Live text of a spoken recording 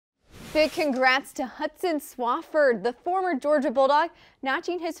Big congrats to Hudson Swafford, the former Georgia Bulldog,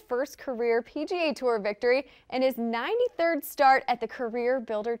 notching his first career PGA Tour victory and his 93rd start at the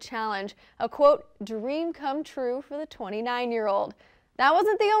CareerBuilder Challenge. A quote, dream come true for the 29-year-old. That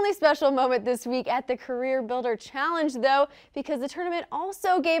wasn't the only special moment this week at the CareerBuilder Challenge, though, because the tournament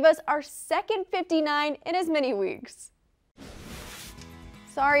also gave us our second 59 in as many weeks.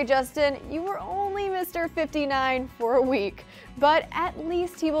 Sorry, Justin, you were only Mr. 59 for a week, but at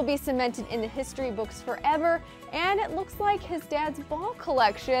least he will be cemented in the history books forever, and it looks like his dad's ball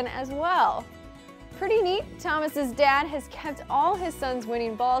collection as well. Pretty neat, Thomas's dad has kept all his son's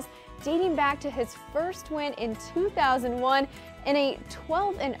winning balls dating back to his first win in 2001 in a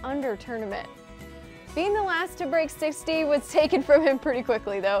 12 and under tournament. Being the last to break 60 was taken from him pretty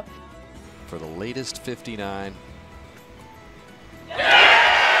quickly, though. For the latest 59.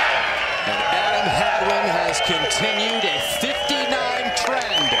 And Adam Hadwin has continued a 59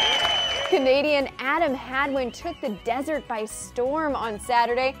 trend. Canadian Adam Hadwin took the desert by storm on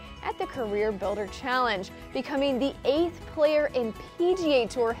Saturday at the CareerBuilder Challenge, becoming the 8th player in PGA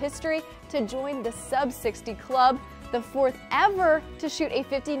Tour history to join the sub-60 club, the 4th ever to shoot a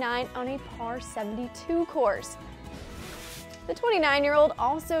 59 on a par 72 course. The 29-year-old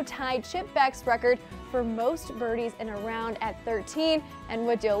also tied Chip Beck's record for most birdies in a round at 13, and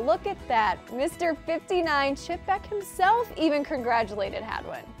would you look at that, Mr. 59 Chip Beck himself even congratulated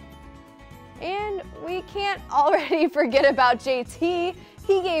Hadwin. And we can't already forget about JT.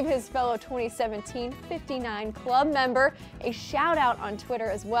 He gave his fellow 2017 59 club member a shout out on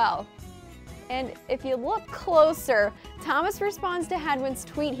Twitter as well. And if you look closer, Thomas responds to Hadwin's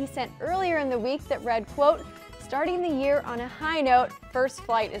tweet he sent earlier in the week that read, quote, starting the year on a high note, first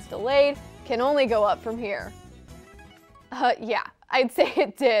flight is delayed, can only go up from here. Yeah, I'd say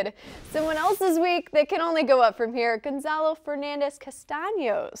it did. Someone else's week that can only go up from here, Gonzalo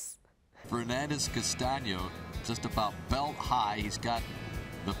Fernandez-Castano's. Fernandez-Castano, just about belt high. He's got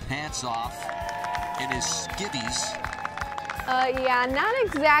the pants off in his skivvies. Yeah, not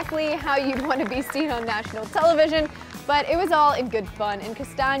exactly how you'd want to be seen on national television, but it was all in good fun, and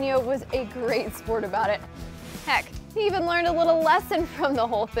Castano was a great sport about it. Heck, he even learned a little lesson from the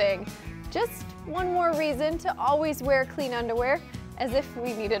whole thing. Just one more reason to always wear clean underwear, as if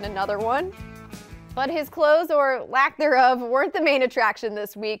we needed another one. But his clothes, or lack thereof, weren't the main attraction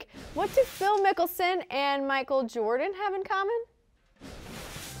this week. What do Phil Mickelson and Michael Jordan have in common?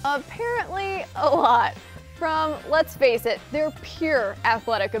 Apparently a lot. From, let's face it, their pure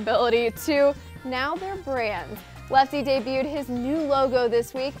athletic ability to now their brand. Lefty debuted his new logo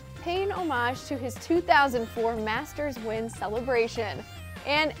this week, paying homage to his 2004 Masters win celebration.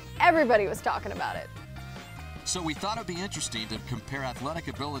 And everybody was talking about it. So we thought it'd be interesting to compare athletic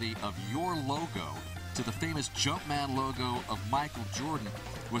ability of your logo to the famous Jumpman logo of Michael Jordan.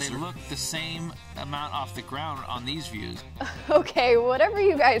 They look the same amount off the ground on these views. Okay, whatever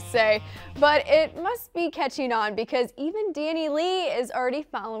you guys say, but it must be catching on because even Danny Lee is already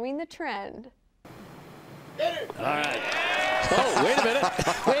following the trend. All right. Oh, wait a minute.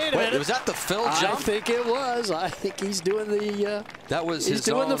 Wait a minute. Was that the Phil jump? I think it was. I think he's doing the that was he's his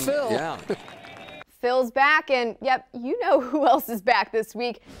doing own, the Phil. Yeah. Phil's back, and yep, you know who else is back this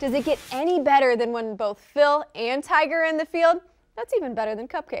week. Does it get any better than when both Phil and Tiger are in the field? That's even better than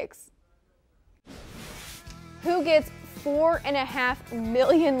cupcakes. Who gets 4.5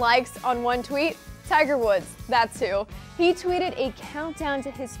 million likes on one tweet? Tiger Woods, that's who. He tweeted a countdown to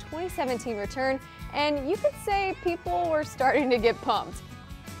his 2017 return, and you could say people were starting to get pumped.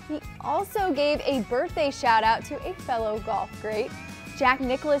 He also gave a birthday shout out to a fellow golf great. Jack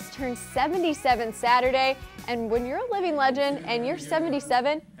Nicklaus turned 77 Saturday, and when you're a living legend and you're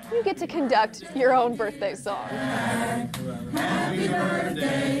 77, you get to conduct your own birthday song. Happy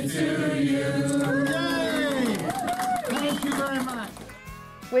birthday to you. Thank you very much.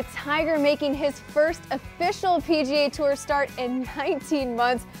 With Tiger making his first official PGA Tour start in 19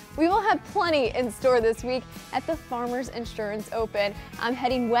 months, we will have plenty in store this week at the Farmers Insurance Open. I'm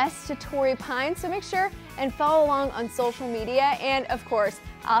heading west to Torrey Pines, so make sure and follow along on social media. And of course,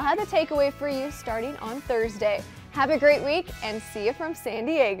 I'll have a takeaway for you starting on Thursday. Have a great week and see you from San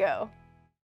Diego.